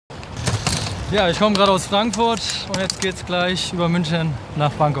Ja, ich komme gerade aus Frankfurt und jetzt geht's gleich über München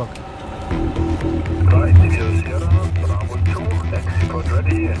nach Bangkok.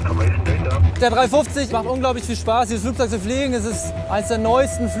 Der 350 macht unglaublich viel Spaß, dieses Flugzeug zu fliegen. Es ist eines der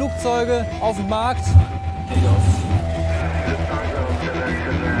neuesten Flugzeuge auf dem Markt.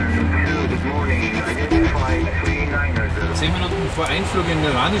 10 Minuten vor Einflug in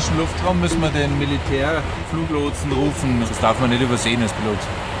den iranischen Luftraum müssen wir den Militärfluglotsen rufen. Das darf man nicht übersehen als Pilot.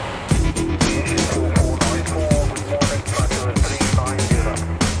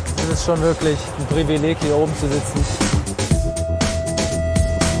 Es ist schon wirklich ein Privileg, hier oben zu sitzen.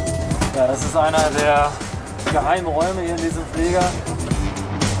 Ja, das ist einer der geheimen Räume hier in diesem Flieger.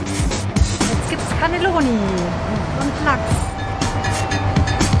 Jetzt gibt es Cannelloni und Lachs.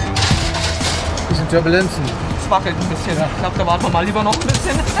 Bisschen Turbulenzen. Es wackelt ein bisschen. Ich glaube, da warten wir mal lieber noch ein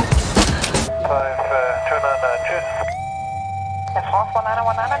bisschen. Der France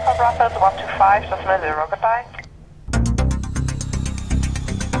 1919 for Brussels 125, das wäre Zero, goodbye.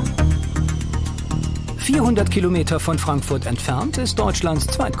 400 Kilometer von Frankfurt entfernt ist Deutschlands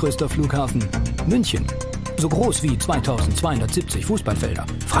zweitgrößter Flughafen, München. So groß wie 2270 Fußballfelder.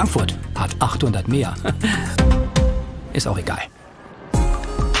 Frankfurt hat 800 mehr. Ist auch egal.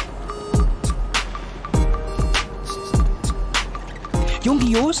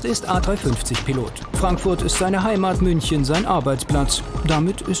 Joung-Gi Jost ist A350-Pilot. Frankfurt ist seine Heimat, München sein Arbeitsplatz.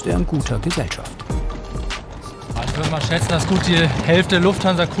 Damit ist er in guter Gesellschaft. Ich würde mal schätzen, dass gut die Hälfte der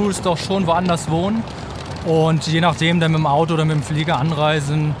Lufthansa-Crews doch schon woanders wohnen. Und je nachdem, dann mit dem Auto oder mit dem Flieger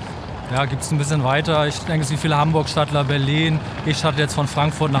anreisen, ja, gibt es ein bisschen weiter. Ich denke, es sind viele Hamburg-Shuttler, Berlin. Ich shuttle jetzt von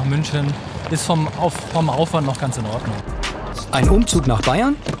Frankfurt nach München. Ist vom Aufwand noch ganz in Ordnung. Ein Umzug nach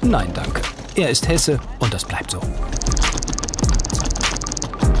Bayern? Nein, danke. Er ist Hesse und das bleibt so.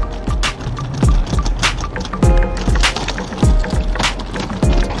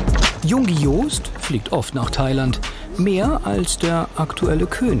 Joung-Gi Jost fliegt oft nach Thailand. Mehr als der aktuelle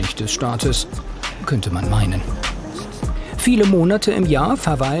König des Staates, könnte man meinen. Viele Monate im Jahr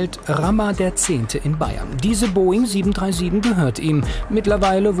verweilt Rama X. in Bayern. Diese Boeing 737 gehört ihm,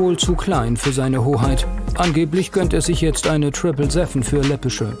 mittlerweile wohl zu klein für seine Hoheit. Angeblich gönnt er sich jetzt eine 777 für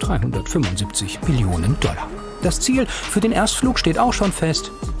läppische 375 Millionen Dollar. Das Ziel für den Erstflug steht auch schon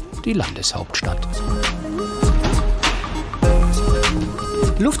fest: die Landeshauptstadt.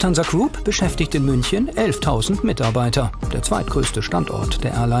 Lufthansa Group beschäftigt in München 11.000 Mitarbeiter, der zweitgrößte Standort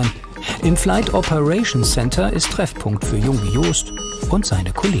der Airline. Im Flight Operations Center ist Treffpunkt für Joung-Gi Jost und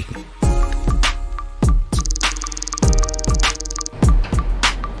seine Kollegen.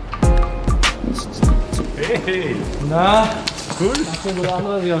 Hey! Na, Cool!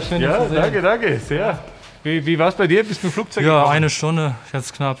 ja, schön, Ja, dich zu sehen. danke, sehr. Wie war es bei dir? Bist du mit dem Flugzeug Ja, gekommen? eine Stunde. Ich hätte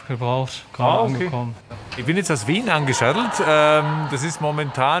es knapp gebraucht. Gerade okay. angekommen. Ich bin jetzt aus Wien angeschattelt. Das ist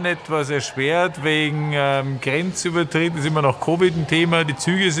momentan etwas erschwert wegen Grenzübertritt. Das ist immer noch Covid ein Thema. Die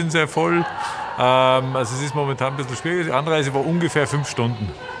Züge sind sehr voll. Also es ist momentan ein bisschen schwierig. Die Anreise war ungefähr 5 Stunden.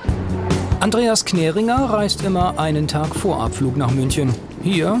 Andreas Kneringer reist immer einen Tag vor Abflug nach München.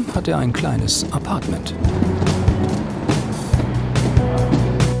 Hier hat er ein kleines Apartment.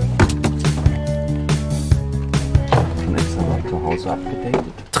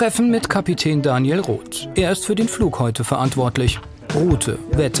 Treffen mit Kapitän Daniel Roth. Er ist für den Flug heute verantwortlich. Route,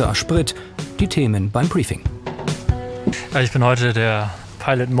 Wetter, Sprit, die Themen beim Briefing. Ja, ich bin heute der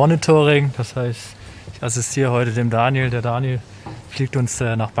Pilot Monitoring. Das heißt, ich assistiere heute dem Daniel. Der Daniel fliegt uns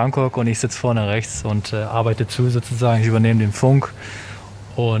nach Bangkok und ich sitze vorne rechts und arbeite zu sozusagen. Ich übernehme den Funk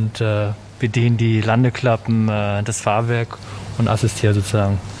und bediene die Landeklappen, das Fahrwerk und assistiere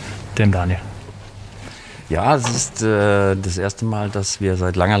sozusagen dem Daniel. Ja, es ist das erste Mal, dass wir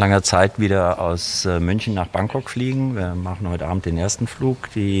seit langer Zeit wieder aus München nach Bangkok fliegen. Wir machen heute Abend den ersten Flug.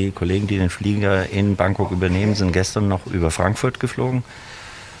 Die Kollegen, die den Flieger in Bangkok übernehmen, sind gestern noch über Frankfurt geflogen.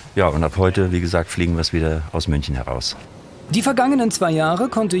 Ja, und ab heute, wie gesagt, fliegen wir es wieder aus München heraus. Die vergangenen 2 Jahre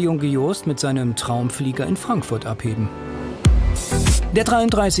konnte Joung-Gi Jost mit seinem Traumflieger in Frankfurt abheben. Der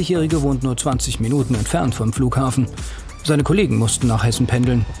 33-Jährige wohnt nur 20 Minuten entfernt vom Flughafen. Seine Kollegen mussten nach Hessen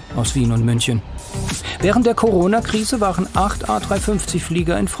pendeln, aus Wien und München. Während der Corona-Krise waren 8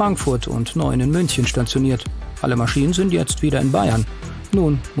 A350-Flieger in Frankfurt und 9 in München stationiert. Alle Maschinen sind jetzt wieder in Bayern.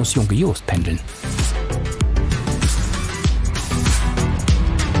 Nun muss Joung-Gi Jost pendeln.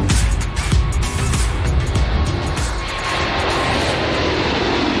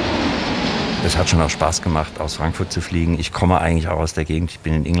 Es hat schon auch Spaß gemacht, aus Frankfurt zu fliegen. Ich komme eigentlich auch aus der Gegend. Ich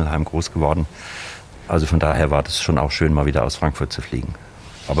bin in Ingelheim groß geworden. Also von daher war das schon auch schön, mal wieder aus Frankfurt zu fliegen.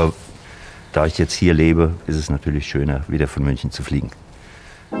 Aber da ich jetzt hier lebe, ist es natürlich schöner, wieder von München zu fliegen.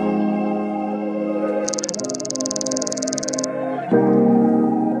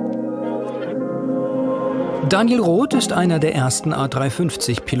 Daniel Roth ist einer der ersten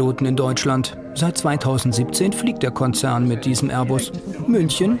A350-Piloten in Deutschland. Seit 2017 fliegt der Konzern mit diesem Airbus.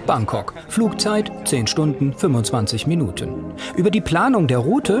 München, Bangkok. Flugzeit 10 Stunden, 25 Minuten. Über die Planung der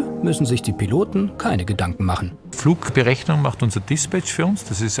Route müssen sich die Piloten keine Gedanken machen. Flugberechnung macht unser Dispatch für uns.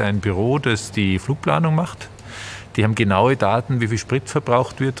 Das ist ein Büro, das die Flugplanung macht. Die haben genaue Daten, wie viel Sprit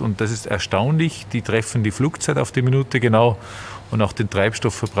verbraucht wird, und das ist erstaunlich. Die treffen die Flugzeit auf die Minute genau und auch den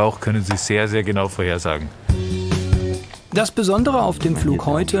Treibstoffverbrauch können sie sehr, sehr genau vorhersagen. Das Besondere auf dem Flug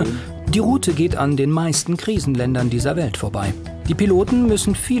Heute: die Route geht an den meisten Krisenländern dieser Welt vorbei. Die Piloten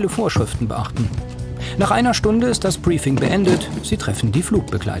müssen viele Vorschriften beachten. Nach einer Stunde ist das Briefing beendet. Sie treffen die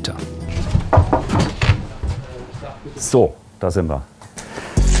Flugbegleiter. So, da sind wir.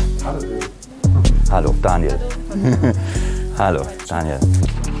 Hallo, Daniel. Hallo, Daniel.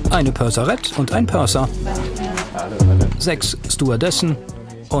 Eine Purserette und ein Purser. 6 Stewardessen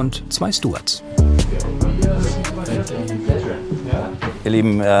und 2 Stewards. Ihr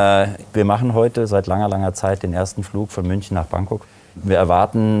Lieben, wir machen heute seit langer Zeit den ersten Flug von München nach Bangkok. Wir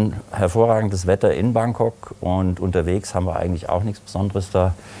erwarten hervorragendes Wetter in Bangkok und unterwegs haben wir eigentlich auch nichts Besonderes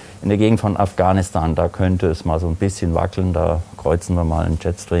da. In der Gegend von Afghanistan, da könnte es mal so ein bisschen wackeln, da kreuzen wir mal einen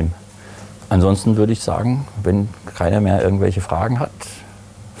Jetstream. Ansonsten würde ich sagen, wenn keiner mehr irgendwelche Fragen hat,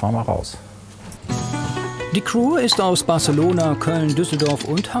 fahren wir raus. Die Crew ist aus Barcelona, Köln, Düsseldorf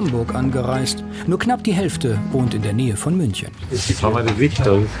und Hamburg angereist. Nur knapp die Hälfte wohnt in der Nähe von München. Jetzt haben wir den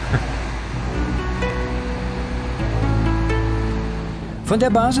Victor. Von der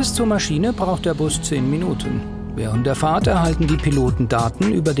Basis zur Maschine braucht der Bus 10 Minuten. Während der Fahrt erhalten die Piloten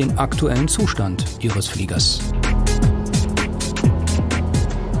Daten über den aktuellen Zustand ihres Fliegers.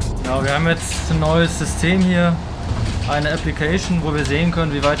 Ja, wir haben jetzt ein neues System hier, eine Application, wo wir sehen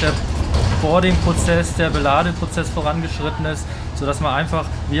können, wie weit der Boarding-Prozess, der Beladeprozess vorangeschritten ist, sodass wir einfach,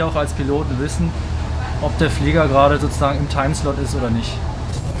 wir auch als Piloten wissen, ob der Flieger gerade sozusagen im Timeslot ist oder nicht.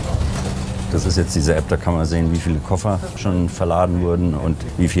 Das ist jetzt diese App, da kann man sehen, wie viele Koffer schon verladen wurden und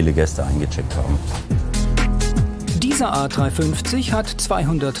wie viele Gäste eingecheckt haben. Dieser A350 hat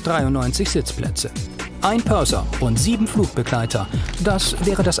 293 Sitzplätze. Ein Purser und 7 Flugbegleiter. Das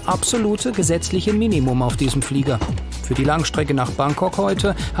wäre das absolute gesetzliche Minimum auf diesem Flieger. Für die Langstrecke nach Bangkok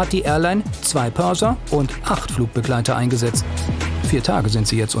heute hat die Airline 2 Purser und 8 Flugbegleiter eingesetzt. 4 Tage sind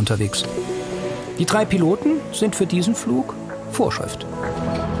sie jetzt unterwegs. Die 3 Piloten sind für diesen Flug Vorschrift.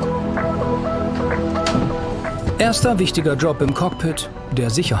 Erster wichtiger Job im Cockpit: der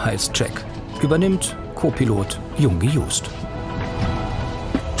Sicherheitscheck. Übernimmt Co-Pilot Joung-Gi Jost.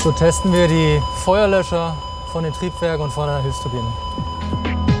 So testen wir die Feuerlöscher von den Triebwerken und von der Hilfsturbine.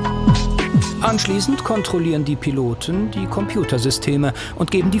 Anschließend kontrollieren die Piloten die Computersysteme und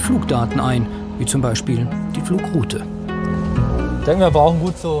geben die Flugdaten ein, wie zum Beispiel die Flugroute. Ich denke, wir brauchen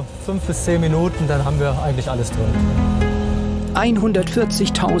gut so 5 bis 10 Minuten, dann haben wir eigentlich alles drin.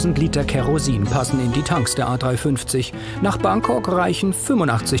 140.000 Liter Kerosin passen in die Tanks der A350. Nach Bangkok reichen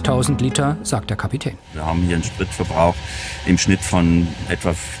 85.000 Liter, sagt der Kapitän. Wir haben hier einen Spritverbrauch im Schnitt von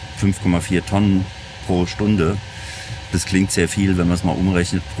etwa 5,4 Tonnen pro Stunde. Das klingt sehr viel, wenn man es mal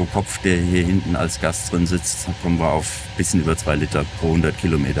umrechnet. Pro Kopf, der hier hinten als Gast drin sitzt, kommen wir auf ein bisschen über 2 Liter pro 100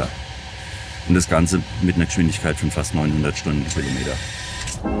 Kilometer. Und das Ganze mit einer Geschwindigkeit von fast 900 Stundenkilometer.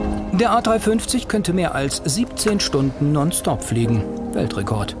 Der A350 könnte mehr als 17 Stunden nonstop fliegen.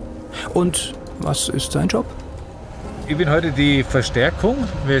 Weltrekord. Und was ist sein Job? Ich bin heute die Verstärkung.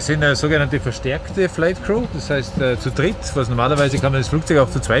 Wir sind eine sogenannte verstärkte Flight Crew, das heißt zu dritt. Was normalerweise kann man das Flugzeug auch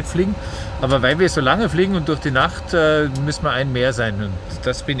zu zweit fliegen. Aber weil wir so lange fliegen und durch die Nacht müssen wir einen mehr sein. Und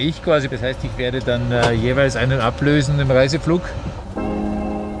das bin ich quasi. Das heißt, ich werde dann jeweils einen ablösen im Reiseflug.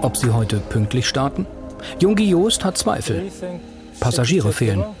 Ob sie heute pünktlich starten? Joung-Gi Jost hat Zweifel. Passagiere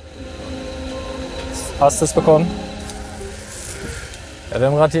fehlen. Hast du es bekommen? Ja, wir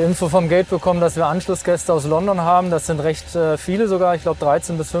haben gerade die Info vom Gate bekommen, dass wir Anschlussgäste aus London haben. Das sind recht viele sogar, ich glaube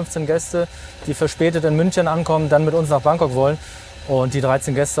 13 bis 15 Gäste, die verspätet in München ankommen, dann mit uns nach Bangkok wollen. Und die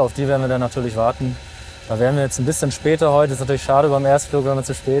 13 Gäste, auf die werden wir dann natürlich warten. Da werden wir jetzt ein bisschen später heute. Ist natürlich schade beim Erstflug, wenn man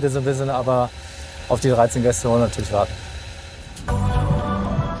zu spät ist ein bisschen, aber auf die 13 Gäste wollen wir natürlich warten.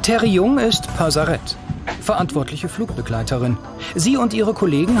 Terry Jung ist Purserette, verantwortliche Flugbegleiterin. Sie und ihre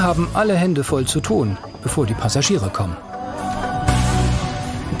Kollegen haben alle Hände voll zu tun, bevor die Passagiere kommen.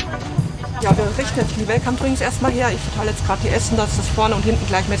 Ja, wir richten jetzt die Welcome Drinks erstmal her. Ich verteile jetzt gerade die Essen, dass das vorne und hinten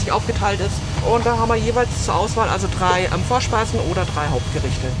gleichmäßig aufgeteilt ist. Und da haben wir jeweils zur Auswahl also 3 Vorspeisen oder 3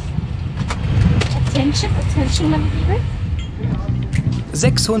 Hauptgerichte. Attention, attention, meine Liebe.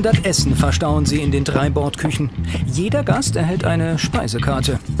 600 Essen verstauen sie in den 3 Bordküchen. Jeder Gast erhält eine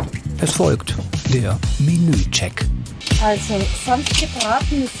Speisekarte. Es folgt der Menücheck. Also sanft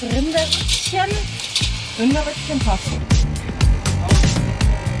gebratenes Rinderrüstchen, Rinderrücken passt.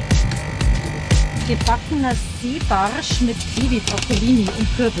 Gebackener Seebarsch mit Kiwi, Tortellini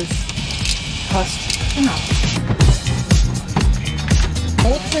und Kürbis. Passt. Genau.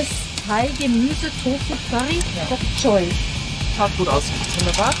 Rotes Thai, Gemüse, Tofu, Curry, Bok Choy. Schaut gut aus.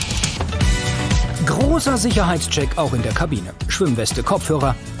 Wunderbar. Großer Sicherheitscheck auch in der Kabine. Schwimmweste,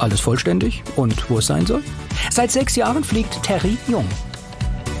 Kopfhörer, alles vollständig und wo es sein soll? Seit 6 Jahren fliegt Terry Jung.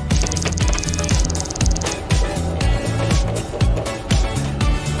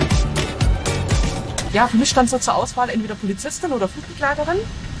 Ja, für mich stand so zur Auswahl entweder Polizistin oder Flugbegleiterin.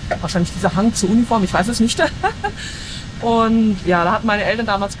 Wahrscheinlich dieser Hang zur Uniform, ich weiß es nicht. Und ja, da hatten meine Eltern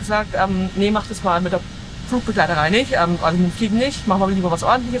damals gesagt, nee, mach das mal mit der Flugbegleiterei nicht, also mit dem Fliegen nicht, mach mal lieber was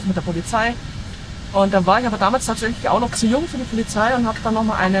Ordentliches mit der Polizei. Und dann war ich aber damals tatsächlich auch noch zu jung für die Polizei und habe dann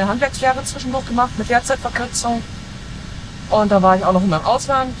nochmal eine Handwerkslehre zwischendurch gemacht mit Derzeit-Verkürzung. Und da war ich auch noch in meinem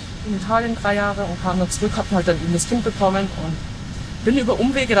Ausland, in Italien 3 Jahre und kam dann zurück, habe halt dann eben das Kind bekommen und bin über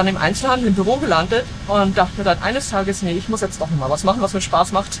Umwege dann im Einzelhandel im Büro gelandet und dachte mir dann eines Tages, nee, ich muss jetzt doch mal was machen, was mir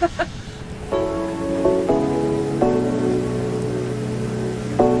Spaß macht.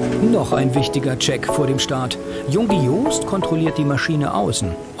 Noch ein wichtiger Check vor dem Start. Joung-Gi Jost kontrolliert die Maschine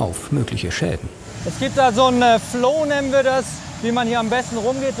außen auf mögliche Schäden. Es gibt da so einen Flow, nennen wir das, wie man hier am besten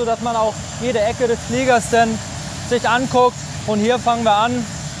rumgeht, sodass man auch jede Ecke des Fliegers dann sich anguckt. Und hier fangen wir an.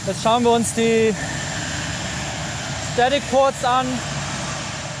 Jetzt schauen wir uns die Static Ports an.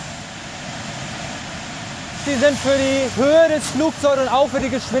 Die sind für die Höhe des Flugzeugs und auch für die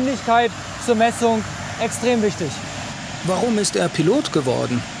Geschwindigkeit zur Messung extrem wichtig. Warum ist er Pilot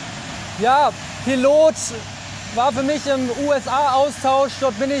geworden? Ja, Pilot war für mich im USA-Austausch.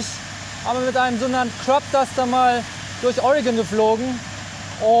 Dort bin ich aber mit einem sogenannten Crop Duster mal durch Oregon geflogen.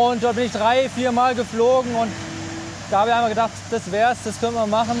 Und dort bin ich 3-4 Mal geflogen. Und da habe ich einmal gedacht, das wär's, das können wir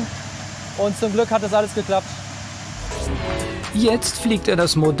machen. Und zum Glück hat das alles geklappt. Jetzt fliegt er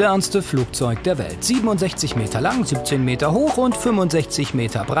das modernste Flugzeug der Welt. 67 Meter lang, 17 Meter hoch und 65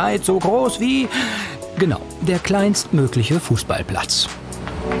 Meter breit. So groß wie, genau, der kleinstmögliche Fußballplatz.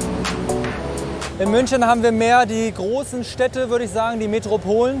 In München haben wir mehr die großen Städte, würde ich sagen, die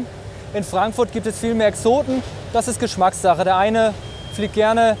Metropolen. In Frankfurt gibt es viel mehr Exoten. Das ist Geschmackssache. Der eine fliegt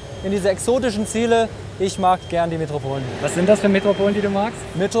gerne in diese exotischen Ziele. Ich mag gern die Metropolen. Was sind das für Metropolen, die du magst?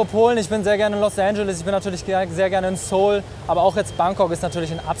 Metropolen, ich bin sehr gerne in Los Angeles, ich bin natürlich sehr gerne in Seoul. Aber auch jetzt Bangkok ist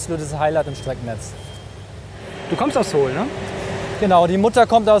natürlich ein absolutes Highlight im Streckennetz. Du kommst aus Seoul, ne? Genau, die Mutter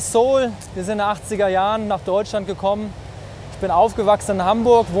kommt aus Seoul. Wir sind in den 80er Jahren nach Deutschland gekommen. Ich bin aufgewachsen in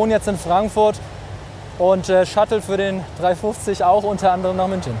Hamburg, wohne jetzt in Frankfurt. Und Shuttle für den 350 auch unter anderem nach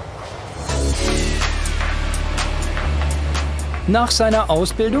München. Nach seiner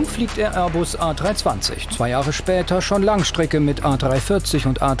Ausbildung fliegt er Airbus A350. 2 Jahre später schon Langstrecke mit A340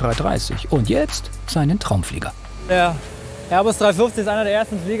 und A330. Und jetzt seinen Traumflieger. Der Airbus 350 ist einer der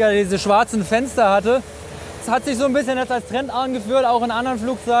ersten Flieger, der diese schwarzen Fenster hatte. Das hat sich so ein bisschen jetzt als Trend angeführt. Auch in anderen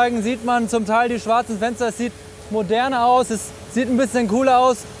Flugzeugen sieht man zum Teil die schwarzen Fenster. Es sieht moderner aus, es sieht ein bisschen cooler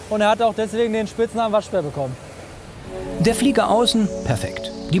aus. Und er hat auch deswegen den Spitznamen Waschbär bekommen. Der Flieger außen perfekt.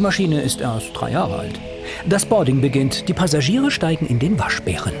 Die Maschine ist erst 3 Jahre alt. Das Boarding beginnt. Die Passagiere steigen in den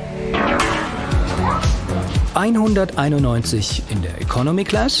Waschbären. 191 in der Economy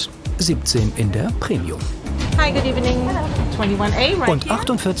Class, 17 in der Premium. Hi, good evening. 21A, right Und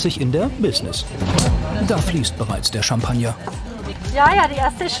 48 in der Business. Da fließt bereits der Champagner. Ja, die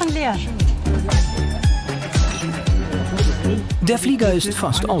erste ist schon leer. Der Flieger ist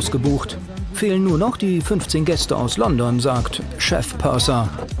fast ausgebucht. Fehlen nur noch die 15 Gäste aus London, sagt Chefpurser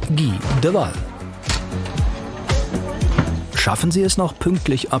Guy Deval. Schaffen Sie es noch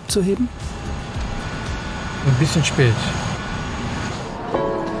pünktlich abzuheben? Ein bisschen spät.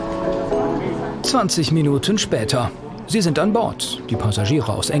 20 Minuten später. Sie sind an Bord, die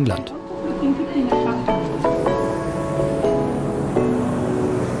Passagiere aus England.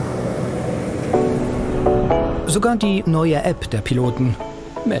 Sogar die neue App der Piloten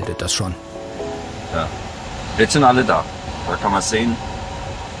meldet das schon. Ja. Jetzt sind alle da. Da kann man sehen.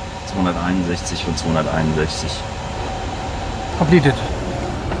 261 und 261. Completed.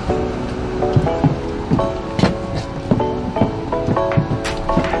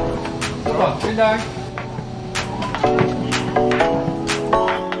 Super, vielen Dank.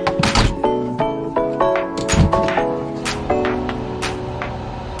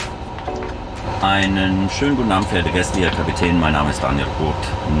 Einen schönen guten Abend, verehrte Gäste, Herr Kapitän. Mein Name ist Dort.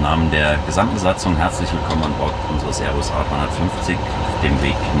 Im Namen der gesamten Besatzung herzlich willkommen an Bord unseres Airbus A350 auf dem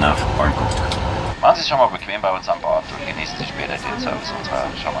Weg nach Bangkok. Machen Sie sich schon mal bequem bei uns an Bord und genießen Sie später den Service unserer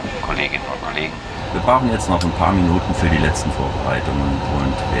charmanten Kolleginnen und Kollegen. Wir brauchen jetzt noch ein paar Minuten für die letzten Vorbereitungen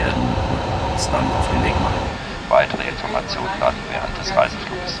und werden uns dann auf den Weg machen. Weitere Informationen dann während des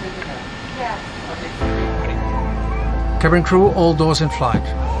Reiseflugs. Cabin crew, all doors in flight.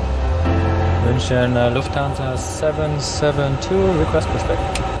 München, Lufthansa 772, request pushback.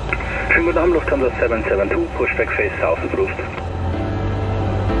 Schönen guten Abend, Lufthansa 772, pushback face south approved.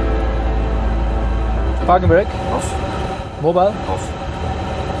 Parking brake. Off. Mobile. Off.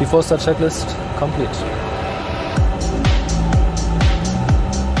 Before start checklist complete.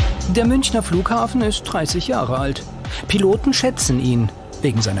 Der Münchner Flughafen ist 30 Jahre alt. Piloten schätzen ihn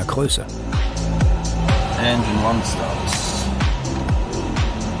wegen seiner Größe. Engine 1 starts.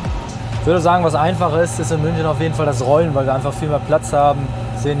 Ich würde sagen, was einfach ist in München auf jeden Fall das Rollen, weil wir einfach viel mehr Platz haben.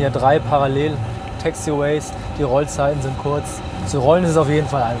 Wir sehen hier 3 parallel Taxiways, die Rollzeiten sind kurz. Zu rollen ist es auf jeden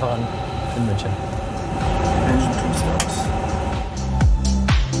Fall einfacher in München. Engine 2 starts.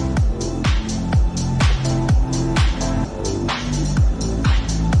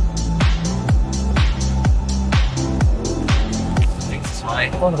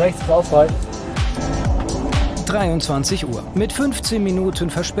 Und rechts baufrei. 23 Uhr. Mit 15 Minuten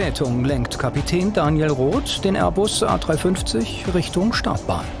Verspätung lenkt Kapitän Daniel Roth den Airbus A350 Richtung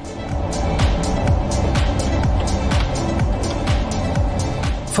Startbahn.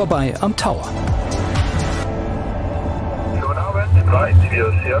 Vorbei am Tower. Guten Abend, Flight via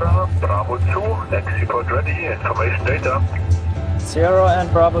Sierra, Bravo 2, Exit ready, information data. Sierra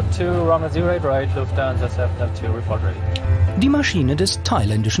and Bravo 2, runway 08 right, Lufthansa 772, report ready. Die Maschine des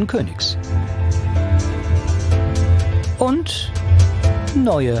thailändischen Königs. Und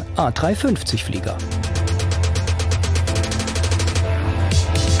neue A350-Flieger.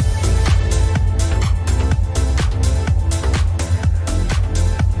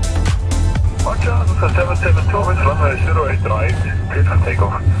 Roger, 772 with runway 08 right, cleared for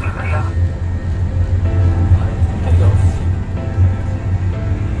takeoff.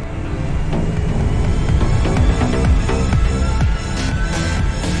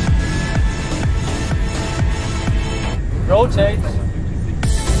 Rotate.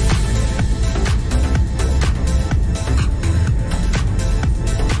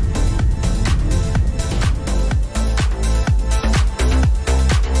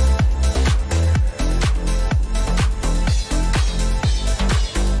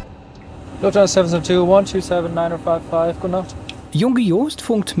 Lufthansa 772, 127, 9055, gute Nacht. Joung-Gi Jost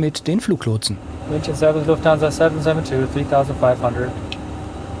funkt mit den Fluglotsen. München Service Lufthansa 772, 3500.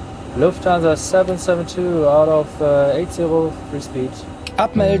 Lufthansa 772 out of 80, free speed.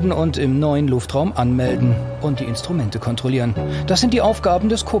 Abmelden und im neuen Luftraum anmelden und die Instrumente kontrollieren. Das sind die Aufgaben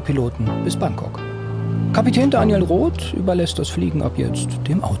des Co-Piloten bis Bangkok. Kapitän Daniel Roth überlässt das Fliegen ab jetzt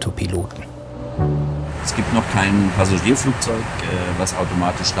dem Autopiloten. Es gibt noch kein Passagierflugzeug, was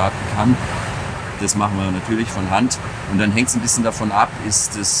automatisch starten kann. Das machen wir natürlich von Hand. Und dann hängt es ein bisschen davon ab,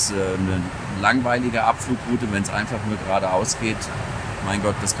 ist es eine langweilige Abflugroute, wenn es einfach nur geradeaus geht. Mein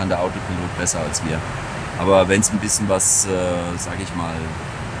Gott, das kann der Autopilot besser als wir. Aber wenn es ein bisschen was, sage ich mal,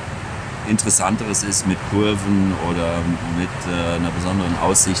 Interessanteres ist mit Kurven oder mit einer besonderen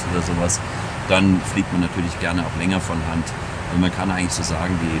Aussicht oder sowas, dann fliegt man natürlich gerne auch länger von Hand. Und man kann eigentlich so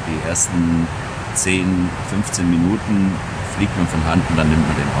sagen, die ersten 10, 15 Minuten fliegt man von Hand und dann nimmt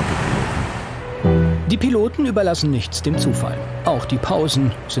man den Autopiloten. Die Piloten überlassen nichts dem Zufall. Auch die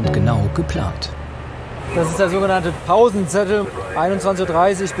Pausen sind genau geplant. Das ist der sogenannte Pausenzettel.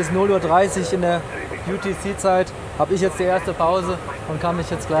 21:30 Uhr bis 0:30 Uhr in der UTC-Zeit habe ich jetzt die erste Pause und kann mich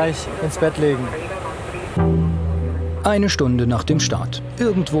jetzt gleich ins Bett legen. Eine Stunde nach dem Start,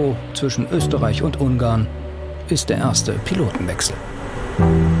 irgendwo zwischen Österreich und Ungarn, ist der erste Pilotenwechsel.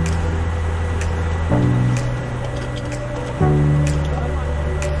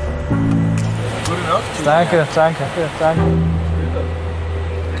 Danke, danke, danke.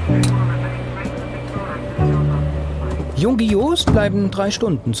 Joung-Gi Jost bleiben 3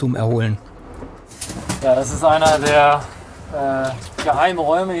 Stunden zum Erholen. Ja, das ist einer der geheimen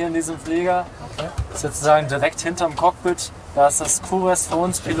Räume hier in diesem Flieger. Das ist sozusagen direkt hinterm Cockpit. Da ist das Crewrest für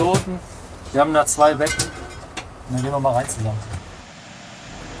uns Piloten. Wir haben da 2 Betten. Und dann gehen wir mal rein zusammen.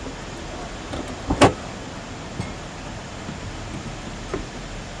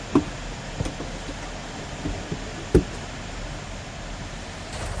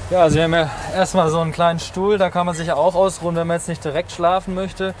 Ja, also wir haben ja erstmal so einen kleinen Stuhl, da kann man sich auch ausruhen, wenn man jetzt nicht direkt schlafen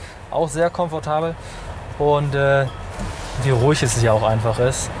möchte. Auch sehr komfortabel. Und wie ruhig es hier auch einfach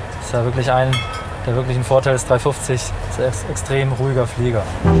ist. Das ist ja wirklich ein Vorteil des 350. Das ist ein extrem ruhiger Flieger.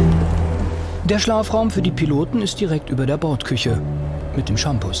 Der Schlafraum für die Piloten ist direkt über der Bordküche. Mit dem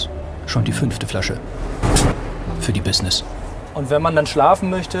Shampoos. Schon die 5. Flasche. Für die Business. Und wenn man dann schlafen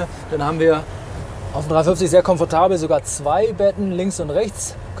möchte, dann haben wir auf dem 350 sehr komfortabel sogar 2 Betten, links und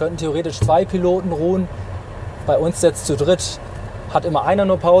rechts. könnten theoretisch 2 Piloten ruhen. Bei uns jetzt zu dritt, hat immer einer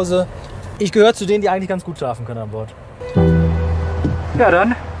nur Pause. Ich gehöre zu denen, die eigentlich ganz gut schlafen können an Bord. Ja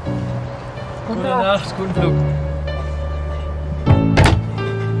dann. Gute Nacht, guten Flug.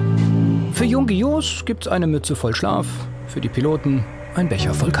 Für Joung-Gi Jost gibt's eine Mütze voll Schlaf, für die Piloten ein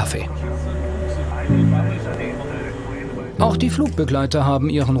Becher voll Kaffee. Auch die Flugbegleiter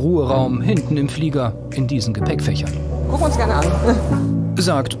haben ihren Ruheraum hinten im Flieger in diesen Gepäckfächern. Gucken wir uns gerne an.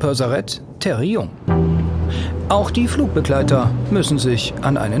 Sagt Purserette Terry Jung. Auch die Flugbegleiter müssen sich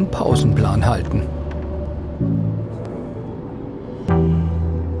an einen Pausenplan halten.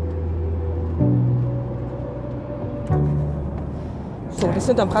 So, das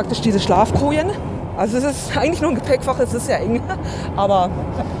sind dann praktisch diese Schlafkojen. Also es ist eigentlich nur ein Gepäckfach, es ist ja eng, aber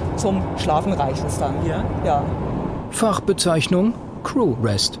zum Schlafen reicht es dann. Ja? Ja. Fachbezeichnung Crew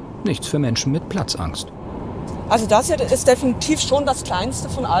Rest. Nichts für Menschen mit Platzangst. Also das hier ist definitiv schon das kleinste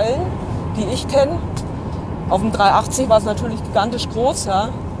von allen, die ich kenne. Auf dem 380 war es natürlich gigantisch groß, ja.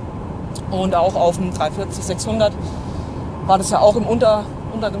 Und auch auf dem 340, 600 war das ja auch im unter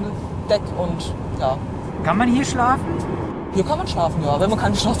dem Deck und ja. Kann man hier schlafen? Hier kann man schlafen, ja. Wenn man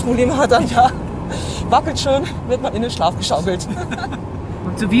keine Schlafprobleme hat, dann ja. Wackelt schön, wird man in den Schlaf geschaukelt.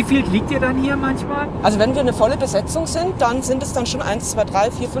 Und zu wie viel liegt ihr dann hier manchmal? Also wenn wir eine volle Besetzung sind, dann sind es dann schon 1, 2,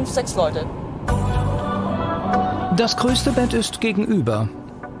 3, 4, 5, 6 Leute. Das größte Bett ist gegenüber.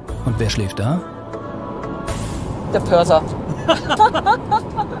 Und wer schläft da? Der Purser.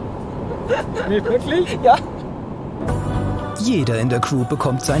 Nee, wirklich? Ja. Jeder in der Crew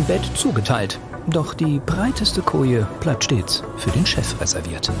bekommt sein Bett zugeteilt. Doch die breiteste Koje bleibt stets für den Chef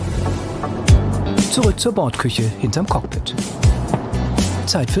reserviert. Zurück zur Bordküche hinterm Cockpit.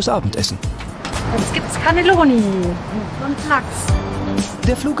 Zeit fürs Abendessen. Jetzt gibt's Cannelloni und Lachs.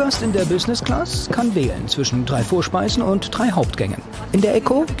 Der Fluggast in der Business Class kann wählen zwischen 3 Vorspeisen und 3 Hauptgängen. In der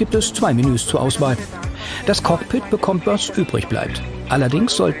Eco gibt es 2 Menüs zur Auswahl. Das Cockpit bekommt, was übrig bleibt.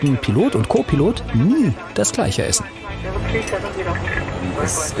 Allerdings sollten Pilot und Co-Pilot nie das Gleiche essen.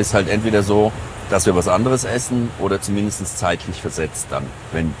 Es ist halt entweder so, dass wir was anderes essen oder zumindest zeitlich versetzt dann,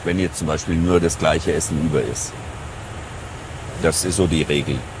 wenn jetzt zum Beispiel nur das gleiche Essen über ist. Das ist so die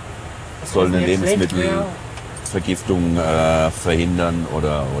Regel. Das soll eine Lebensmittelvergiftung verhindern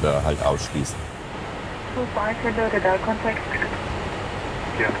oder halt ausschließen.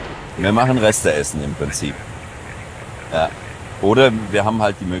 Wir machen Resteessen im Prinzip. Ja. Oder wir haben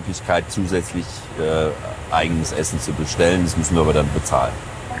halt die Möglichkeit, zusätzlich eigenes Essen zu bestellen. Das müssen wir aber dann bezahlen.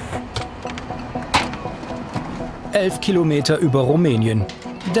 11 Kilometer über Rumänien.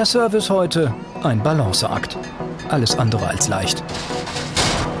 Der Service heute ein Balanceakt. Alles andere als leicht.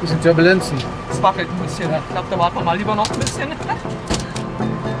 Das sind Turbulenzen. Es wackelt ein bisschen. Ich glaube, da warten wir mal lieber noch ein bisschen.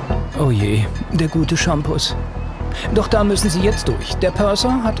 Oh je, der gute Shampoos. Doch da müssen sie jetzt durch. Der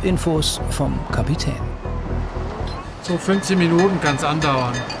Purser hat Infos vom Kapitän. So 15 Minuten kann es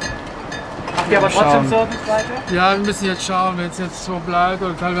andauern. Habt ihr aber trotzdem Service weiter? Ja, wir müssen jetzt schauen, wenn es jetzt so bleibt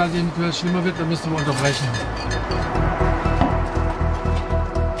oder teilweise schlimmer wird, dann müssen wir unterbrechen.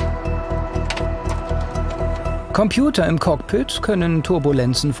 Computer im Cockpit können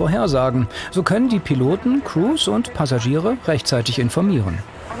Turbulenzen vorhersagen. So können die Piloten, Crews und Passagiere rechtzeitig informieren.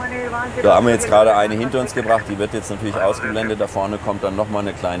 Da haben wir jetzt gerade eine hinter uns gebracht, die wird jetzt natürlich ausgeblendet. Da vorne kommt dann nochmal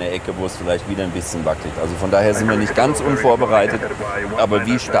eine kleine Ecke, wo es vielleicht wieder ein bisschen wackelt. Also von daher sind wir nicht ganz unvorbereitet. Aber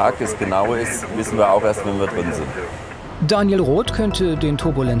wie stark es genau ist, wissen wir auch erst, wenn wir drin sind. Daniel Roth könnte den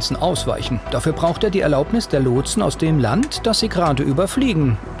Turbulenzen ausweichen. Dafür braucht er die Erlaubnis der Lotsen aus dem Land, das sie gerade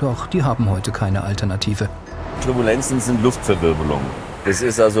überfliegen. Doch die haben heute keine Alternative. Turbulenzen sind Luftverwirbelungen. Es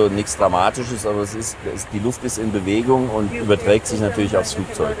ist also nichts Dramatisches, aber die Luft ist in Bewegung und überträgt sich natürlich aufs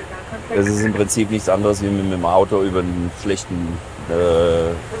Flugzeug. Das ist im Prinzip nichts anderes, wie mit dem Auto über einen schlechten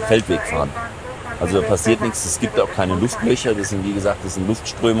Feldweg fahren. Also da passiert nichts, es gibt auch keine Luftlöcher, das sind wie gesagt, das sind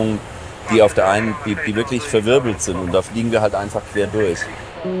Luftströmungen, die auf der einen, die wirklich verwirbelt sind und da fliegen wir halt einfach quer durch.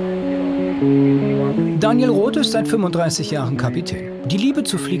 Daniel Roth ist seit 35 Jahren Kapitän. Die Liebe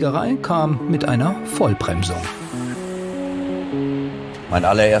zur Fliegerei kam mit einer Vollbremsung. Mein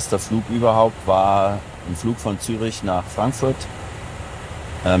allererster Flug überhaupt war ein Flug von Zürich nach Frankfurt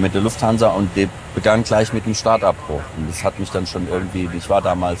mit der Lufthansa und der begann gleich mit dem Startabbruch. Und das hat mich dann schon irgendwie, ich war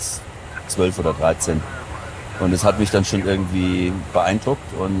damals 12 oder 13 und es hat mich dann schon irgendwie beeindruckt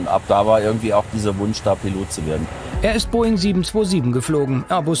und ab da war irgendwie auch dieser Wunsch da, Pilot zu werden. Er ist Boeing 727 geflogen,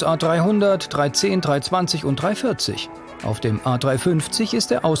 Airbus A300, 310, 320 und 340. Auf dem A350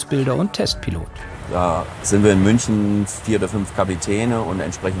 ist er Ausbilder und Testpilot. Da sind wir in München 4 oder 5 Kapitäne und eine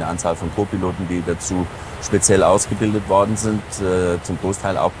entsprechende Anzahl von Co-Piloten, die dazu speziell ausgebildet worden sind, zum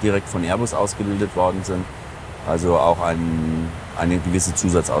Großteil auch direkt von Airbus ausgebildet worden sind. Also auch ein eine gewisse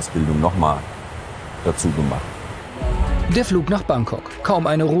Zusatzausbildung nochmal dazu gemacht. Der Flug nach Bangkok. Kaum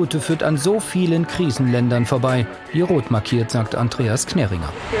eine Route führt an so vielen Krisenländern vorbei. Hier rot markiert, sagt Andreas Kneringer.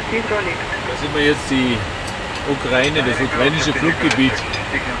 Da sind wir jetzt die Ukraine, das ukrainische Fluggebiet.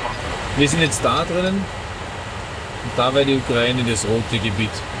 Wir sind jetzt da drinnen und da war die Ukraine das rote Gebiet.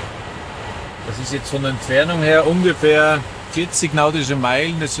 Das ist jetzt von der Entfernung her ungefähr 40 nautische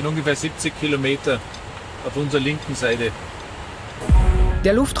Meilen, das sind ungefähr 70 Kilometer auf unserer linken Seite.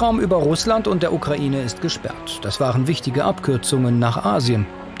 Der Luftraum über Russland und der Ukraine ist gesperrt. Das waren wichtige Abkürzungen nach Asien.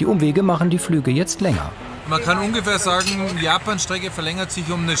 Die Umwege machen die Flüge jetzt länger. Man kann ungefähr sagen, die Japan-Strecke verlängert sich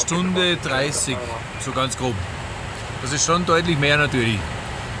um 1 Stunde 30, so ganz grob. Das ist schon deutlich mehr natürlich.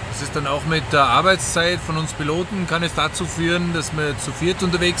 Das ist dann auch mit der Arbeitszeit von uns Piloten, kann es dazu führen, dass wir zu viert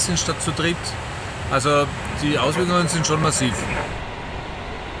unterwegs sind statt zu dritt. Also die Auswirkungen sind schon massiv.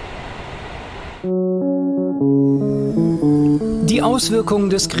 Die Auswirkungen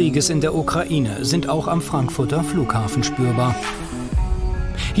des Krieges in der Ukraine sind auch am Frankfurter Flughafen spürbar.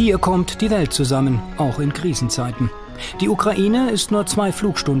 Hier kommt die Welt zusammen, auch in Krisenzeiten. Die Ukraine ist nur 2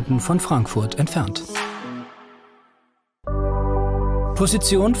 Flugstunden von Frankfurt entfernt.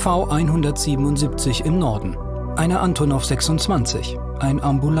 Position V177 im Norden. Eine Antonov 26, ein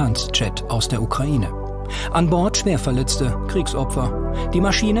Ambulanzjet aus der Ukraine. An Bord Schwerverletzte, Kriegsopfer. Die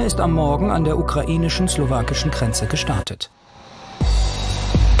Maschine ist am Morgen an der ukrainischen-slowakischen Grenze gestartet.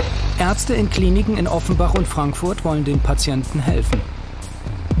 Ärzte in Kliniken in Offenbach und Frankfurt wollen den Patienten helfen.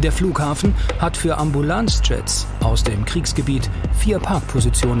 Der Flughafen hat für Ambulanzjets aus dem Kriegsgebiet 4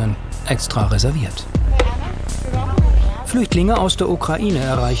 Parkpositionen extra reserviert. Flüchtlinge aus der Ukraine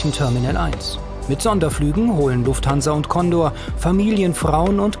erreichen Terminal 1. Mit Sonderflügen holen Lufthansa und Condor Familien,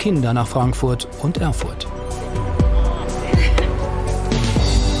 Frauen und Kinder nach Frankfurt und Erfurt.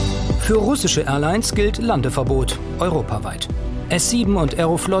 Für russische Airlines gilt Landeverbot europaweit. S7 und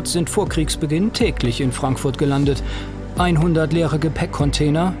Aeroflot sind vor Kriegsbeginn täglich in Frankfurt gelandet. 100 leere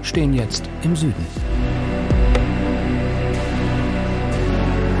Gepäckcontainer stehen jetzt im Süden.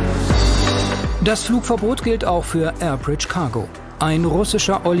 Das Flugverbot gilt auch für Airbridge Cargo. Ein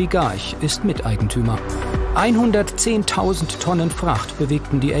russischer Oligarch ist Miteigentümer. 110.000 Tonnen Fracht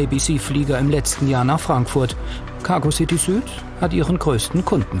bewegten die ABC-Flieger im letzten Jahr nach Frankfurt. Cargo City Süd hat ihren größten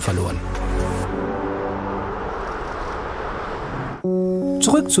Kunden verloren.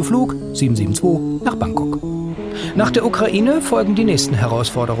 Zurück zu Flug 772 nach Bangkok. Nach der Ukraine folgen die nächsten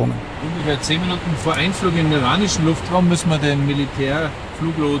Herausforderungen. Ungefähr 10 Minuten vor Einflug in den iranischen Luftraum müssen wir den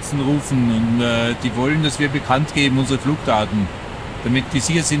Militärfluglotsen rufen. Und die wollen, dass wir bekannt geben, unsere Flugdaten, damit die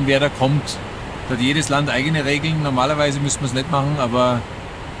sicher sind, wer da kommt. Da hat jedes Land eigene Regeln. Normalerweise müsste man es nicht machen, aber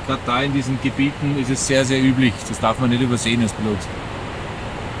gerade da in diesen Gebieten ist es sehr, sehr üblich. Das darf man nicht übersehen als Pilot.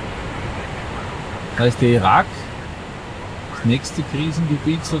 Da ist der Irak, das nächste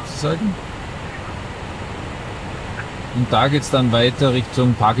Krisengebiet sozusagen. Und da geht es dann weiter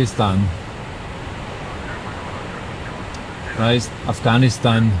Richtung Pakistan. Da ist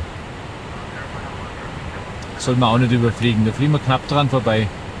Afghanistan. Soll man auch nicht überfliegen. Da fliegen wir knapp dran vorbei.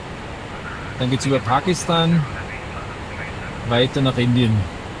 Dann geht es über Pakistan weiter nach Indien.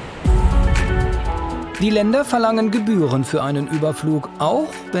 Die Länder verlangen Gebühren für einen Überflug, auch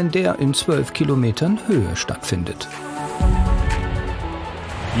wenn der in 12 Kilometern Höhe stattfindet.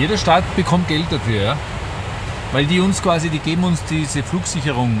 Jeder Staat bekommt Geld dafür, ja? Weil die geben uns diese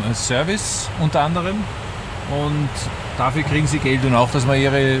Flugsicherung als Service unter anderem und dafür kriegen sie Geld und auch, dass wir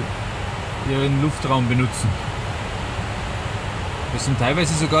ihren Luftraum benutzen. Das sind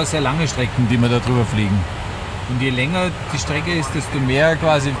teilweise sogar sehr lange Strecken, die wir da drüber fliegen. Und je länger die Strecke ist, desto mehr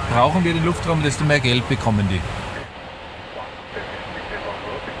quasi brauchen wir den Luftraum, desto mehr Geld bekommen die.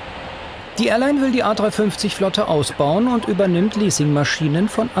 Die Airline will die A350-Flotte ausbauen und übernimmt Leasingmaschinen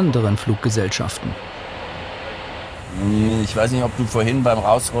von anderen Fluggesellschaften. Ich weiß nicht, ob du vorhin beim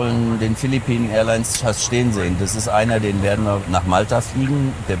Rausrollen den Philippinen Airlines hast stehen sehen. Das ist einer, den werden wir nach Malta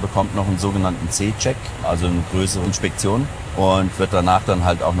fliegen. Der bekommt noch einen sogenannten C-Check, also eine größere Inspektion und wird danach dann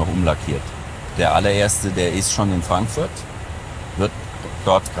halt auch noch umlackiert. Der allererste, der ist schon in Frankfurt, wird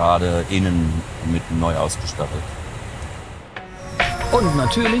dort gerade innen mit neu ausgestattet. Und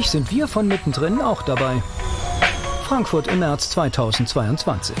natürlich sind wir von Mittendrin auch dabei. Frankfurt im März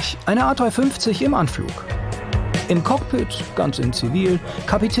 2022. Eine A350 im Anflug. Im Cockpit, ganz in Zivil,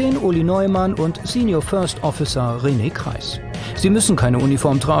 Kapitän Uli Neumann und Senior First Officer René Kreis. Sie müssen keine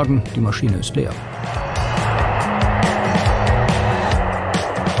Uniform tragen, die Maschine ist leer.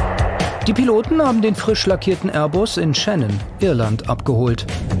 Die Piloten haben den frisch lackierten Airbus in Shannon, Irland, abgeholt.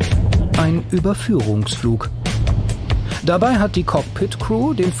 Ein Überführungsflug. Dabei hat die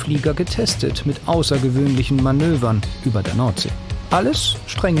Cockpit-Crew den Flieger getestet mit außergewöhnlichen Manövern über der Nordsee. Alles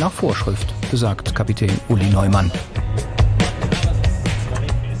streng nach Vorschrift, sagt Kapitän Uli Neumann.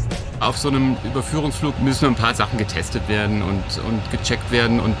 Auf so einem Überführungsflug müssen ein paar Sachen getestet werden und gecheckt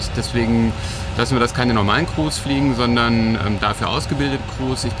werden. Und deswegen lassen wir das keine normalen Crews fliegen, sondern dafür ausgebildete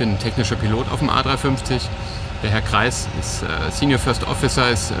Crews. Ich bin technischer Pilot auf dem A350. Der Herr Kreis ist Senior First Officer,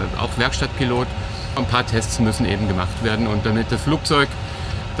 ist auch Werkstattpilot. Ein paar Tests müssen eben gemacht werden, und damit das Flugzeug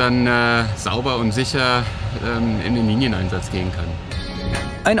dann sauber und sicher in den Linieneinsatz gehen kann.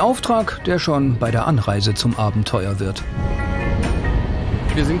 Ein Auftrag, der schon bei der Anreise zum Abenteuer wird.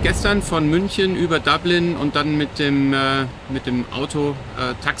 Wir sind gestern von München über Dublin und dann mit dem Auto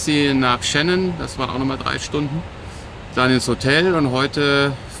Taxi nach Shannon, das waren auch nochmal 3 Stunden, dann ins Hotel, und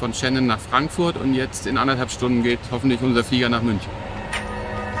heute von Shannon nach Frankfurt, und jetzt in 1,5 Stunden geht hoffentlich unser Flieger nach München.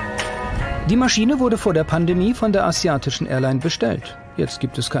 Die Maschine wurde vor der Pandemie von der asiatischen Airline bestellt. Jetzt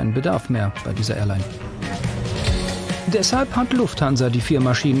gibt es keinen Bedarf mehr bei dieser Airline. Deshalb hat Lufthansa die 4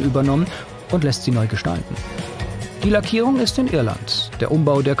 Maschinen übernommen und lässt sie neu gestalten. Die Lackierung ist in Irland, der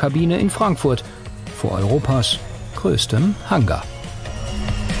Umbau der Kabine in Frankfurt, vor Europas größtem Hangar.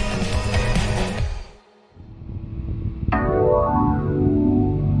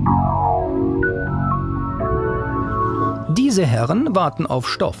 Diese Herren warten auf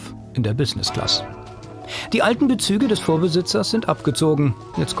Stoff in der Business Class. Die alten Bezüge des Vorbesitzers sind abgezogen,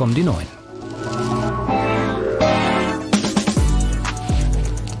 jetzt kommen die neuen.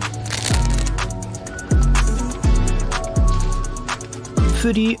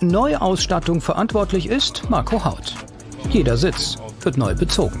 Für die Neuausstattung verantwortlich ist Marco Haut. Jeder Sitz wird neu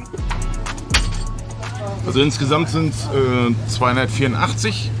bezogen. Also insgesamt sind es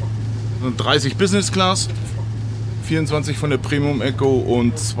 284, 30 Business Class, 24 von der Premium Eco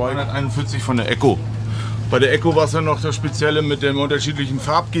und 241 von der Eco. Bei der Eco war es dann noch das Spezielle mit den unterschiedlichen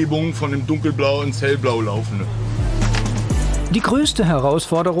Farbgebungen, von dem dunkelblau ins hellblau laufende. Die größte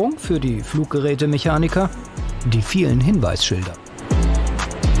Herausforderung für die Fluggerätemechaniker: die vielen Hinweisschilder.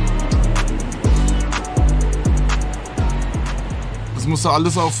 Es musste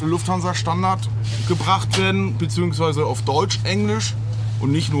alles auf Lufthansa-Standard gebracht werden, beziehungsweise auf Deutsch-Englisch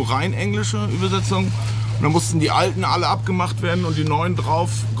und nicht nur rein englische Übersetzung. Und dann mussten die alten alle abgemacht werden und die neuen drauf,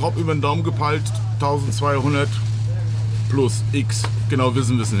 grob über den Daumen gepeilt, 1200 plus X. Genau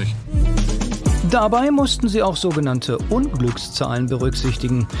wissen wir es nicht. Dabei mussten sie auch sogenannte Unglückszahlen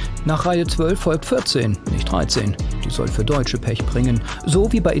berücksichtigen. Nach Reihe 12 folgt 14, nicht 13. Die soll für Deutsche Pech bringen.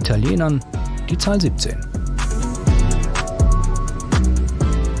 So wie bei Italienern die Zahl 17.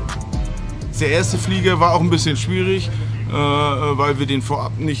 Der erste Flieger war auch ein bisschen schwierig, weil wir den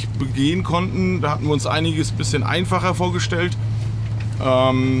vorab nicht begehen konnten. Da hatten wir uns einiges ein bisschen einfacher vorgestellt,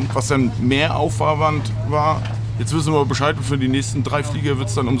 was dann mehr Aufwand war. Jetzt wissen wir Bescheid, für die nächsten 3 Flieger wird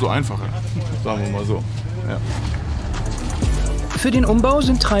es dann umso einfacher, sagen wir mal so. Ja. Für den Umbau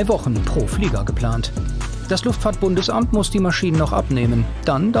sind 3 Wochen pro Flieger geplant. Das Luftfahrtbundesamt muss die Maschinen noch abnehmen.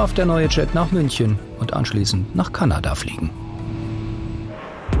 Dann darf der neue Jet nach München und anschließend nach Kanada fliegen.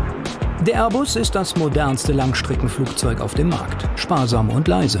 Der Airbus ist das modernste Langstreckenflugzeug auf dem Markt. Sparsam und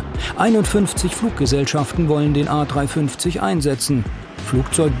leise. 51 Fluggesellschaften wollen den A350 einsetzen.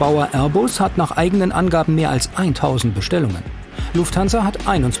 Flugzeugbauer Airbus hat nach eigenen Angaben mehr als 1000 Bestellungen. Lufthansa hat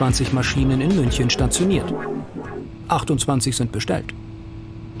 21 Maschinen in München stationiert. 28 sind bestellt.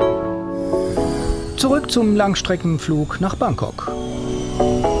 Zurück zum Langstreckenflug nach Bangkok.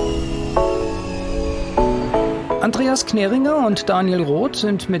 Andreas Kneringer und Daniel Roth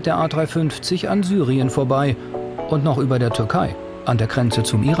sind mit der A350 an Syrien vorbei und noch über der Türkei, an der Grenze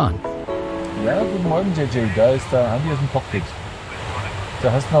zum Iran. Ja, guten Morgen JJ, da ist der Andi aus dem Cockpit.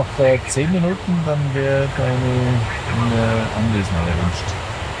 Du hast noch 10 Minuten, dann wäre deine Anwesenheit erwünscht.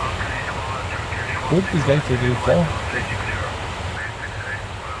 Gut, bis gleich JJ, ciao.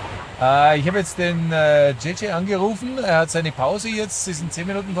 Ich habe jetzt den JJ angerufen, er hat seine Pause jetzt, sie sind 10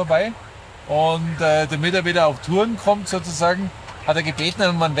 Minuten vorbei. Und damit er wieder auf Touren kommt sozusagen, hat er gebeten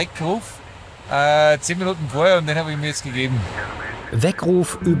um einen Weckruf 10 Minuten vorher, und den habe ich mir jetzt gegeben.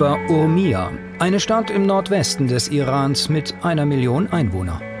 Weckruf über Urmia, eine Stadt im Nordwesten des Irans mit 1 Million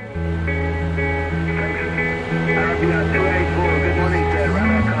Einwohnern.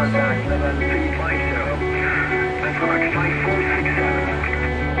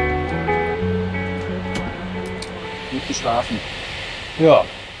 Gut geschlafen. Ja,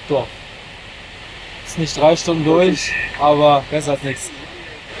 doch. Ist nicht 3 Stunden durch, aber besser als nichts.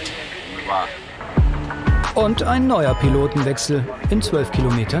 Und ein neuer Pilotenwechsel in 12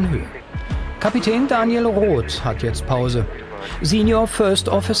 Kilometern Höhe. Kapitän Daniel Roth hat jetzt Pause. Senior First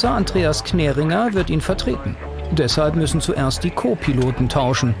Officer Andreas Kneringer wird ihn vertreten. Deshalb müssen zuerst die Co-Piloten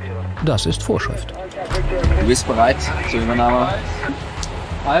tauschen. Das ist Vorschrift. Du bist bereit zur Übernahme?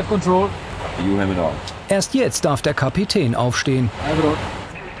 I have control. You have it all. Erst jetzt darf der Kapitän aufstehen.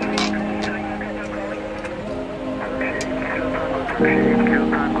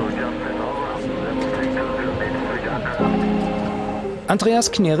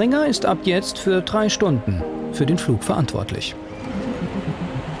 Andreas Kneringer ist ab jetzt für 3 Stunden für den Flug verantwortlich.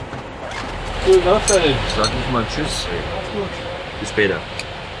 Sag nicht mal Tschüss. Bis später.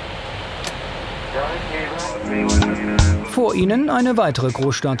 Vor ihnen eine weitere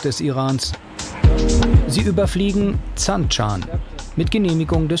Großstadt des Irans. Sie überfliegen Zandschan mit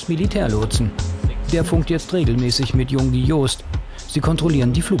Genehmigung des Militärlotsen. Der funkt jetzt regelmäßig mit Joung-Gi Jost. Sie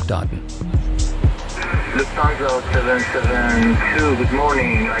kontrollieren die Flugdaten. Lufthansa 772, good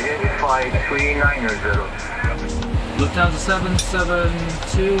morning. Identified 3900. Lufthansa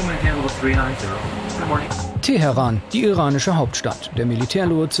 772, maintain level 390. Good morning. Teheran, die iranische Hauptstadt. Der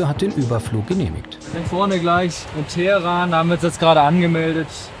Militärlotse hat den Überflug genehmigt. Wir sind vorne gleich in Teheran, haben wir uns jetzt gerade angemeldet.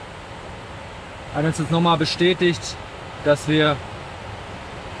 Haben uns jetzt nochmal bestätigt, dass wir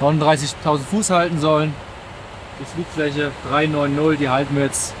 39.000 Fuß halten sollen. Die Flugfläche 390, die halten wir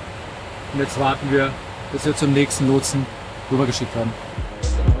jetzt. Und jetzt warten wir, bis wir zum nächsten Lotsen rübergeschickt werden.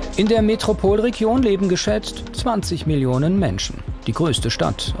 In der Metropolregion leben geschätzt 20 Millionen Menschen. Die größte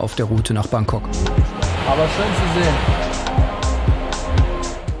Stadt auf der Route nach Bangkok. Aber schön zu sehen.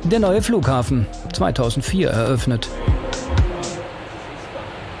 Der neue Flughafen, 2004 eröffnet.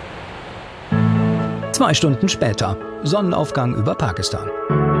 2 Stunden später, Sonnenaufgang über Pakistan.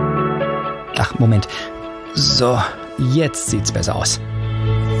 Ach, Moment. So, jetzt sieht's besser aus.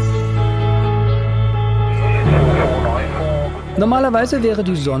 Normalerweise wäre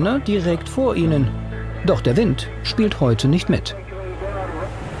die Sonne direkt vor ihnen. Doch der Wind spielt heute nicht mit.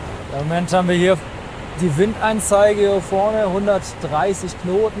 Im Moment haben wir hier die Windanzeige hier vorne, 130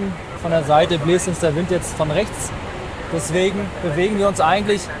 Knoten. Von der Seite bläst uns der Wind jetzt von rechts. Deswegen bewegen wir uns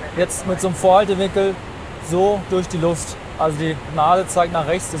eigentlich jetzt mit so einem Vorhaltewinkel so durch die Luft. Also die Nadel zeigt nach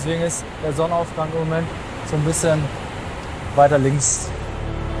rechts, deswegen ist der Sonnenaufgang im Moment so ein bisschen weiter links.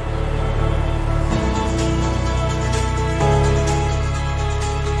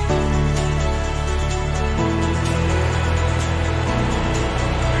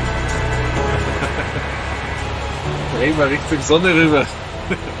 Drehen wir Richtung Sonne rüber.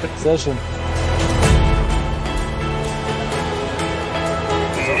 Sehr schön.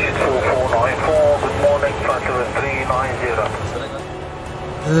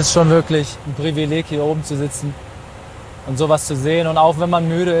 Es ist schon wirklich ein Privileg, hier oben zu sitzen und sowas zu sehen. Und auch wenn man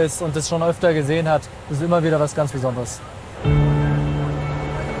müde ist und es schon öfter gesehen hat, ist es immer wieder was ganz Besonderes.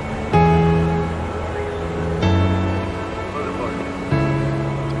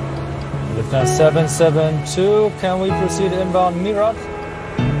 Lufthansa 772, can we proceed inbound Mirat?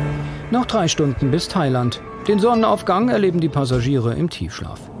 Noch 3 Stunden bis Thailand. Den Sonnenaufgang erleben die Passagiere im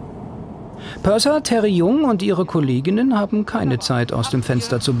Tiefschlaf. Purser Terry Jung und ihre Kolleginnen haben keine Zeit, aus dem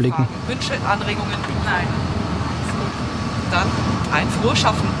Fenster zu blicken. Wünsche, Anregungen? Nein. Dann ein frohes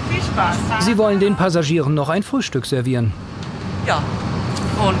Schaffen. Viel Spaß. Sie wollen den Passagieren noch ein Frühstück servieren. Ja,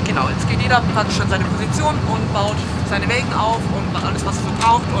 und genau, jetzt geht jeder praktisch in seine Position und baut seine Wägen auf und alles, was er so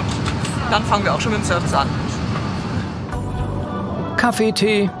braucht. Und dann fangen wir auch schon mit dem Service an. Kaffee,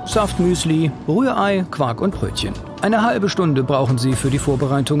 Tee, Saft, Müsli, Rührei, Quark und Brötchen. Eine halbe Stunde brauchen sie für die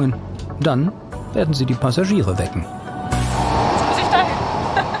Vorbereitungen. Dann werden sie die Passagiere wecken. Muss ich dahin?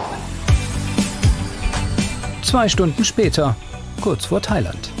 2 Stunden später, kurz vor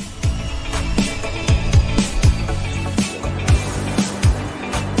Thailand.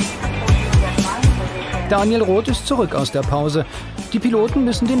 Daniel Roth ist zurück aus der Pause. Die Piloten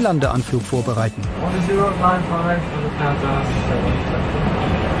müssen den Landeanflug vorbereiten.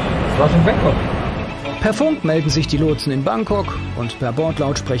 Das war schon Bangkok. Per Funk melden sich die Lotsen in Bangkok und per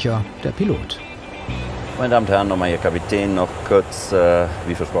Bordlautsprecher der Pilot. Meine Damen und Herren, nochmal Ihr Kapitän, noch kurz,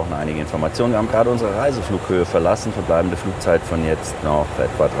 wie versprochen, einige Informationen. Wir haben gerade unsere Reiseflughöhe verlassen, verbleibende Flugzeit von jetzt noch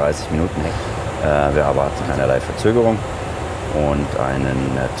etwa 30 Minuten. Wir erwarten keinerlei Verzögerung und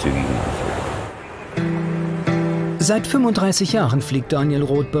einen zügigen Anflug. Seit 35 Jahren fliegt Daniel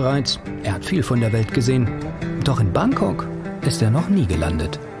Roth bereits. Er hat viel von der Welt gesehen. Doch in Bangkok ist er noch nie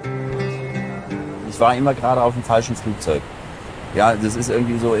gelandet. Ich war immer gerade auf dem falschen Flugzeug. Ja, das ist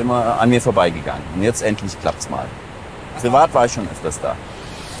irgendwie so immer an mir vorbeigegangen. Und jetzt endlich klappt's mal. Privat war ich schon öfters da.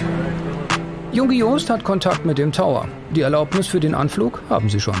 Joung-Gi Jost hat Kontakt mit dem Tower. Die Erlaubnis für den Anflug haben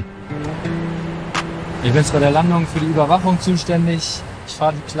sie schon. Ich bin bei der Landung für die Überwachung zuständig. Ich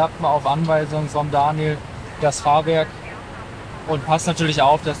fahre die Klappen auf Anweisung von Daniel, das Fahrwerk, und passe natürlich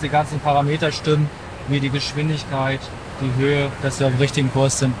auf, dass die ganzen Parameter stimmen. wie die Geschwindigkeit, die Höhe, dass wir auf dem richtigen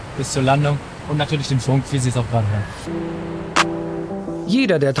Kurs sind bis zur Landung und natürlich den Funk, wie Sie es auch gerade hören.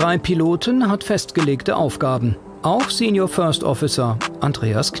 Jeder der 3 Piloten hat festgelegte Aufgaben. Auch Senior First Officer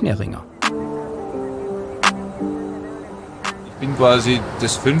Andreas Kneringer. Ich bin quasi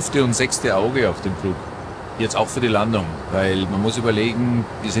das 5. und 6. Auge auf dem Flug. Jetzt auch für die Landung, weil man muss überlegen,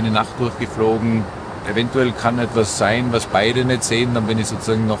 wir sind die Nacht durchgeflogen. Eventuell kann etwas sein, was beide nicht sehen, dann bin ich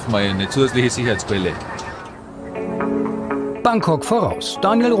sozusagen nochmal eine zusätzliche Sicherheitsquelle. Bangkok voraus.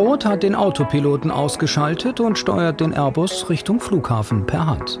 Daniel Roth hat den Autopiloten ausgeschaltet und steuert den Airbus Richtung Flughafen per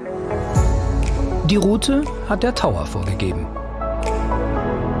Hand. Die Route hat der Tower vorgegeben.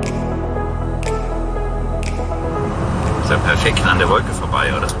 Ist ja perfekt an der Wolke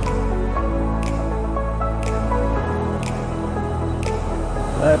vorbei, oder?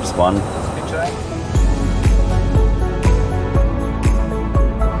 Flaps 1.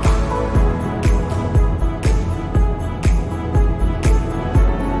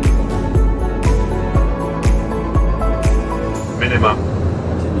 Minima.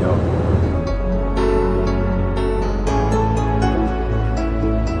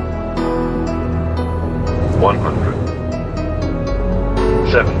 100.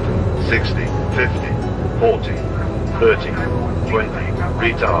 70, 60, 50, 40, 30, 20,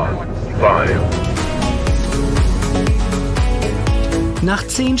 retard, 5. Nach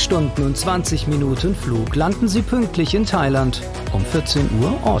 10 Stunden und 20 Minuten Flug landen sie pünktlich in Thailand um 14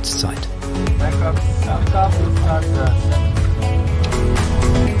 Uhr Ortszeit.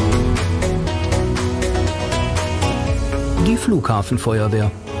 Die Flughafenfeuerwehr.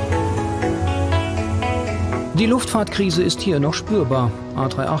 Die Luftfahrtkrise ist hier noch spürbar.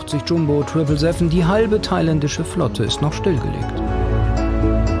 A380 Jumbo 777, die halbe thailändische Flotte ist noch stillgelegt.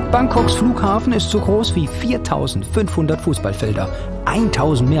 Bangkoks Flughafen ist so groß wie 4.500 Fußballfelder.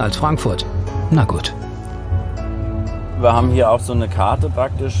 1.000 mehr als Frankfurt. Na gut. Wir haben hier auch so eine Karte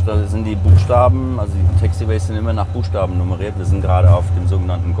praktisch, da sind die Buchstaben, also die Taxiways sind immer nach Buchstaben nummeriert. Wir sind gerade auf dem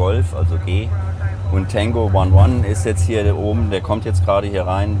sogenannten Golf, also G. Und Tango 11 ist jetzt hier oben, der kommt jetzt gerade hier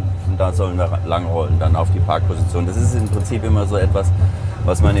rein und da sollen wir langrollen, dann auf die Parkposition. Das ist im Prinzip immer so etwas,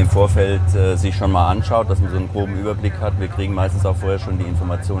 was man im Vorfeld sich schon mal anschaut, dass man so einen groben Überblick hat. Wir kriegen meistens auch vorher schon die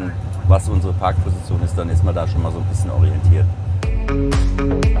Informationen, was unsere Parkposition ist, dann ist man da schon mal so ein bisschen orientiert.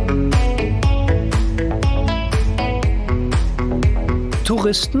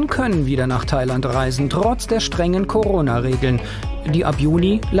 Touristen können wieder nach Thailand reisen, trotz der strengen Corona-Regeln, die ab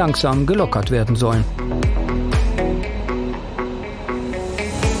Juni langsam gelockert werden sollen.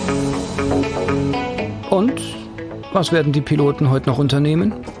 Und was werden die Piloten heute noch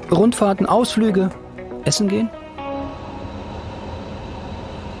unternehmen? Rundfahrten, Ausflüge, essen gehen?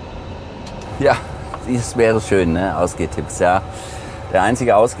 Ja, das wäre schön, ne? Ausgehtipps, ja. Der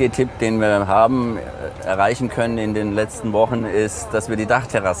einzige Ausgehtipp, den wir haben erreichen können in den letzten Wochen, ist, dass wir die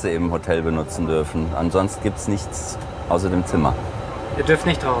Dachterrasse im Hotel benutzen dürfen. Ansonsten gibt es nichts außer dem Zimmer. Ihr dürft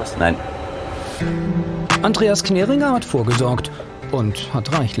nicht raus? Nein. Andreas Kneringer hat vorgesorgt und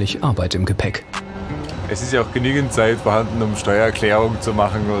hat reichlich Arbeit im Gepäck. Es ist ja auch genügend Zeit vorhanden, um Steuererklärung zu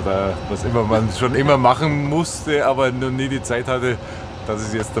machen oder was immer man schon immer machen musste, aber noch nie die Zeit hatte. Das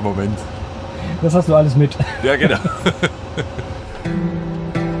ist jetzt der Moment. Das hast du alles mit. Ja, genau.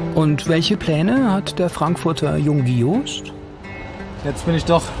 Und welche Pläne hat der Frankfurter Joung-Gi Jost? Jetzt bin ich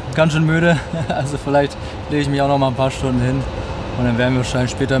doch ganz schön müde, also vielleicht lege ich mich auch noch mal ein paar Stunden hin und dann werden wir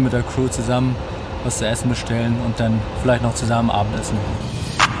wahrscheinlich später mit der Crew zusammen was zu essen bestellen und dann vielleicht noch zusammen Abendessen.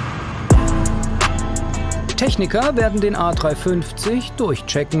 Techniker werden den A350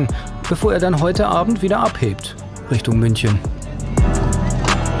 durchchecken, bevor er dann heute Abend wieder abhebt, Richtung München.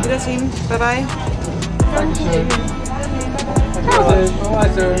 Wiedersehen, bye bye. Dankeschön.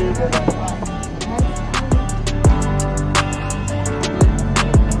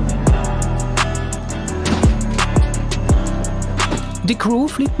 Die Crew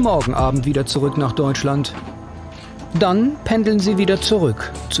fliegt morgen Abend wieder zurück nach Deutschland. Dann pendeln sie wieder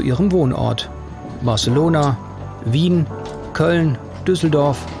zurück zu ihrem Wohnort. Barcelona, Wien, Köln,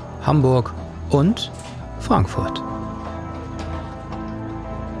 Düsseldorf, Hamburg und Frankfurt.